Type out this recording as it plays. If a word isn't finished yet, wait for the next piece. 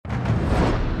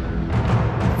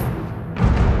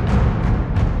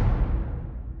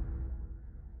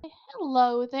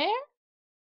Hello there.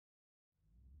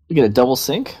 We get a double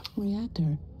sync?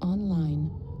 Reactor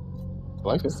online. I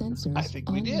like it. Sensors I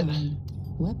think we did. online.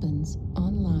 Weapons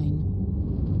online.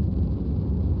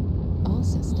 All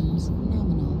systems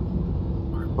nominal.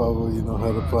 Probably you know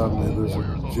how to find me. There's a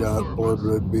giant blood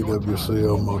red BWC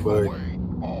on my back.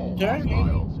 Okay.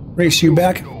 Race, you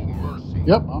back?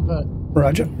 Yep, I'm back.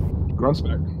 Roger. Grunt's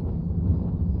back.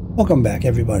 Welcome back,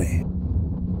 everybody.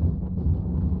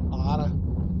 Otta.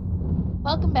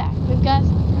 Welcome back. We've got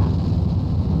some drops.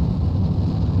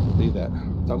 Leave that.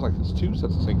 Sounds like it's 2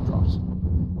 sets of sync drops.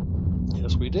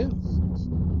 Yes, we do.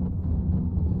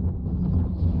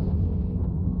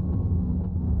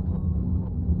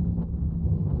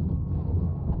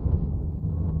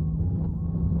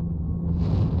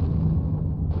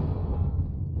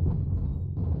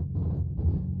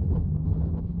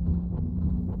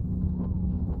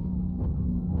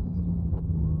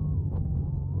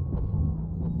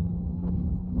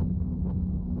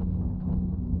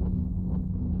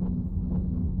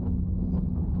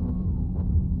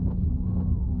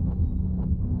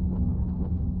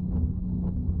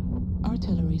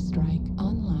 Artillery strike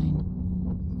online.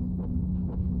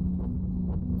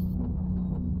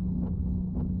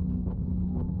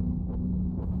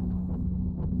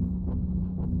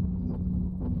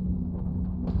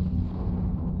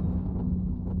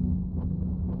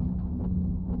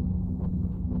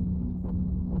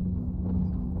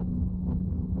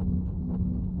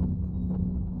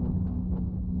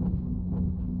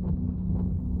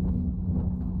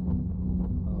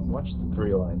 Watch the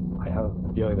 3 line. I have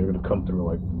a feeling they're going to come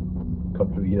through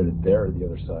either there or the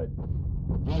other side.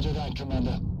 Roger that,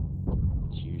 Commander.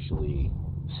 It's usually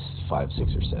 5,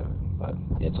 6, or 7, but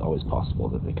it's always possible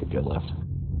that they could get left.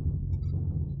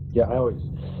 Yeah,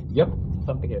 Yep,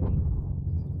 something hit me.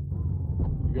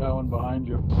 You got one behind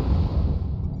you.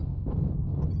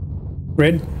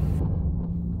 Red?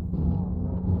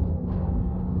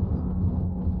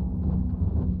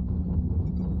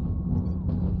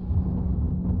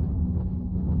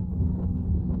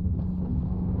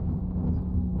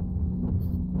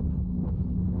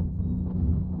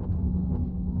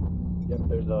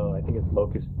 I think it's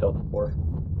Locust Delta 4.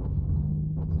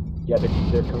 Yeah, they're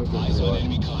coming through. Eyes on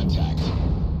enemy contact.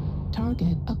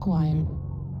 Target acquired.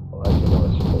 Well, actually, no,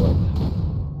 it's just the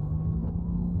lights.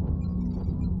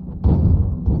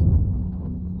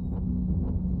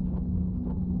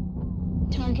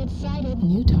 Target sighted.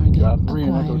 New target Got 3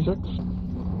 and acquired. Echo 6.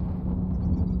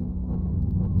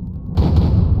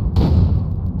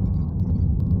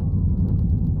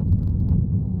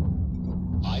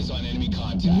 Eyes on enemy New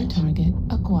contact. target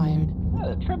acquired. Ah,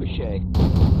 the trebuchet.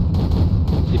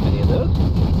 See many of those?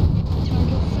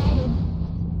 Target sighted.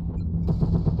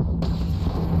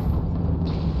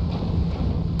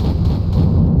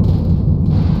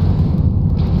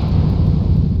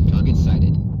 Target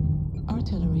sighted.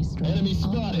 Artillery strike Enemy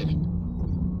spotted. online.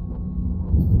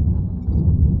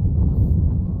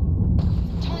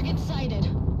 Target sighted.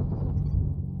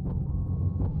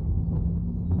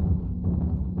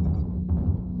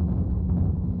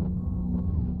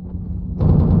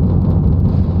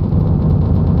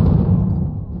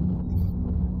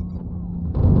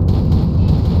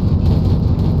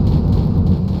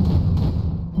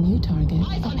 New target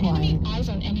Eyes on acquired. enemy. Eyes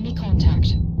on enemy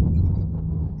contact.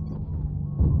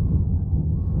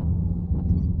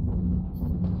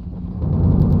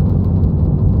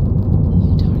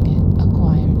 New target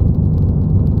acquired.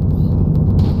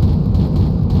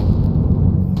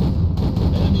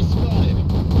 Enemy spotted.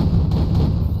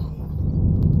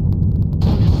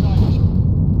 Target sighted.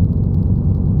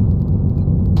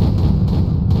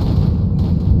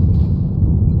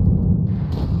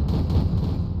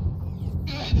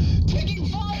 Taking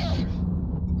fire!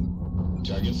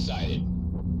 Target sighted.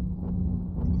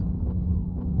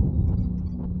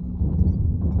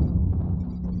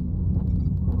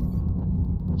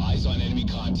 Eyes on enemy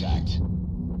contact.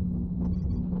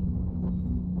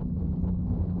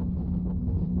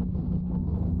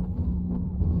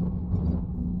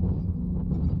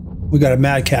 We got a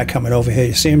Mad Cat coming over here.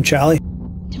 You see him, Charlie?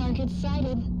 Target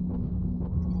sighted.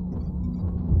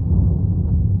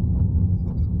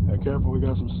 Yeah, careful, we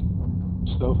got some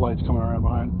stealth lights coming around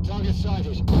behind. Target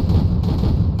sighted.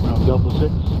 Around Delta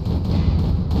 6.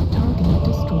 Target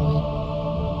destroyed.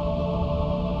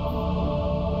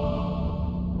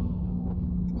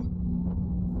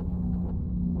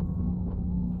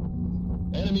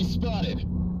 Enemy spotted.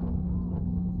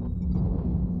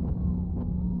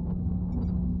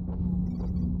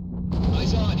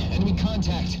 Eyes on. Enemy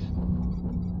contact.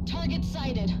 Target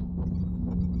sighted.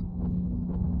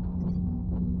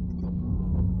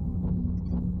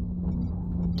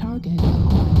 Target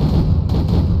acquired.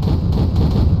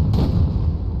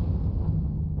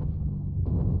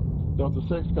 Delta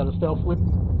 6 got a stealth whip.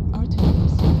 Artillery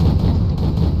strike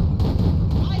activated.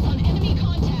 Eyes on enemy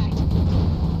contact.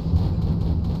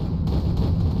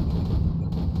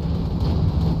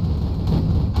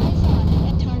 Eyes on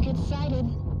and target sighted.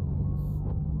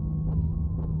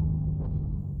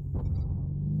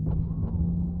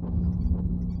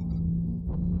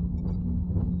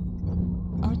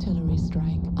 Artillery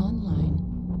strike online.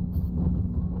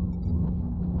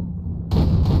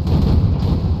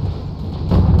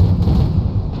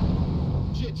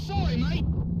 Shit, sorry, mate.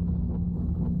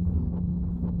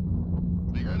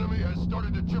 The enemy has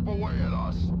started to chip away at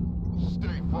us.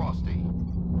 Stay frosty.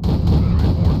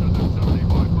 Enemy forces at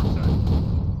 75%.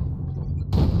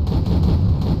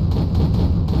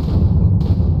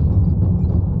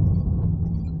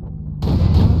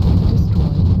 Target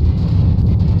destroyed.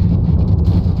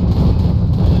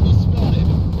 Enemy spotted.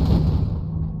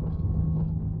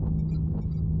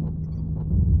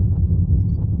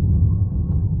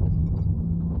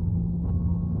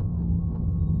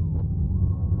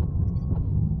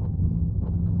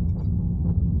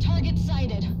 Target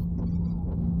sighted.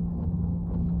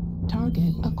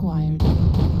 Target acquired.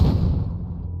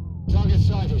 Target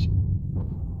sighted.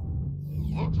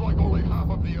 Looks like only half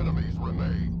of the enemies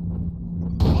remain.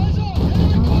 Eyes on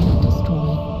enemy Target contact.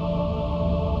 destroyed.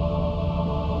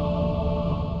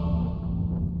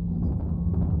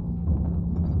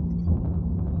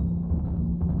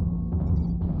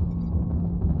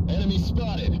 Enemy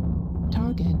spotted.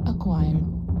 Target acquired.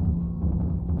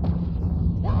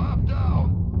 We're half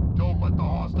down. Don't let the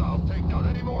hostiles take down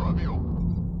any more of you.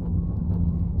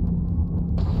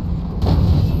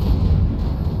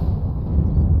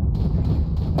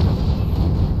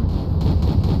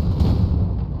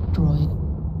 Droid.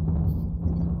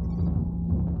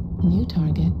 New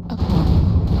target acquired.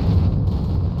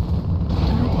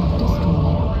 Target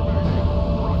destroyed.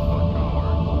 Crush the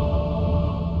cowards.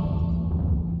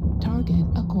 Target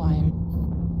acquired.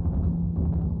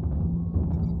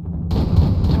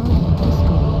 Target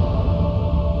destroyed.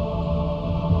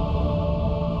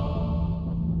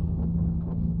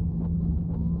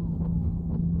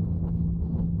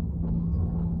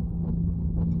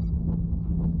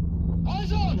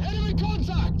 Eyes on enemy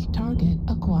contact. Target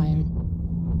acquired.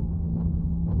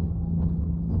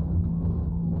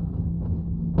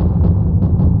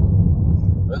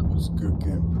 That was a good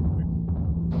game for me.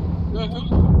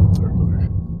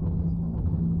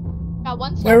 Got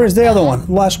one. Where is the other one?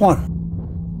 The last one.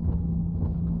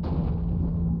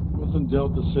 Was in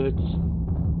Delta 6.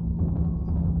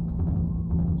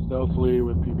 Stealthily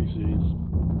with PBCs.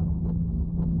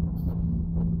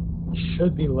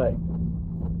 Should be legged.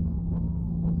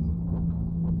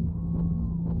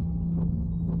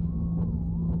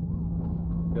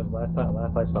 Because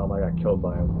last I saw him, I got killed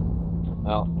by him.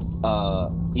 Well,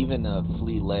 even a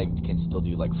flea legged can still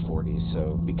do like 40,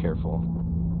 so be careful.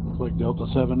 Looks like Delta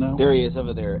 7 now. There he is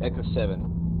over there, Echo 7.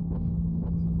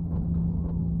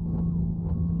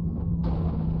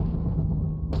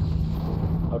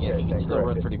 Okay, Yeah, he can okay, still run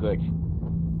correct. pretty quick.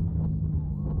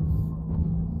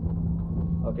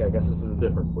 Okay, I guess this is a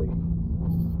different fleet.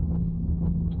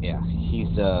 Yeah, he's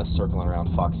circling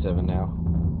around Fox 7 now.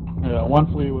 Yeah, one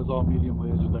fleet was all medium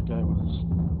laser. That guy was.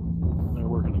 They're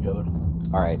working together.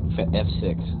 Alright,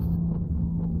 F6.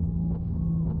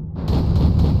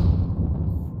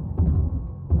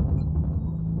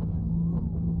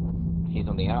 He's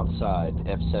on the outside,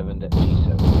 F7 to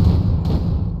G7.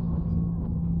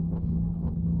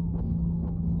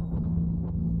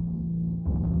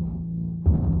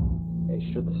 Hey,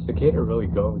 should the cicada really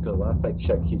go? Because last I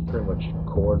checked, he's pretty much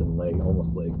cored and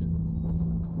almost legged.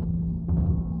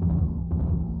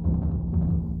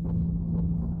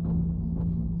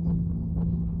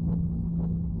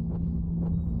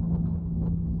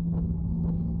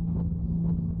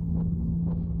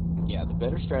 Yeah, the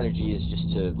better strategy is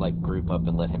just to like group up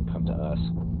and let him come to us.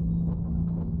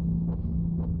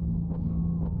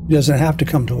 He doesn't have to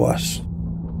come to us.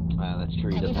 That's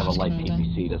true. He does have a light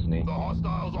PPC, doesn't he? The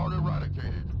hostiles aren't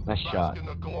eradicated. Nice shot. Bask in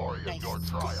the glory of your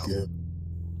triumph. Yeah.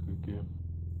 Good game.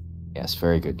 Yes,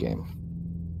 very good game.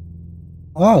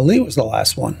 Oh, Lee was the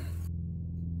last one.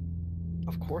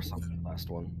 Of course, I'm the last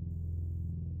one.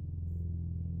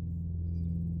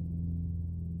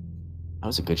 That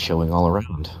was a good showing all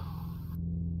around.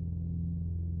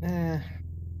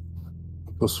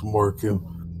 Put some work in.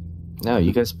 No,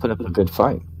 you guys put up a good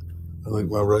fight. I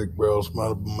think my right barrels might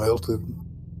have melted.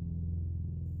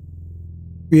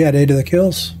 We had 8 of the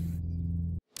kills.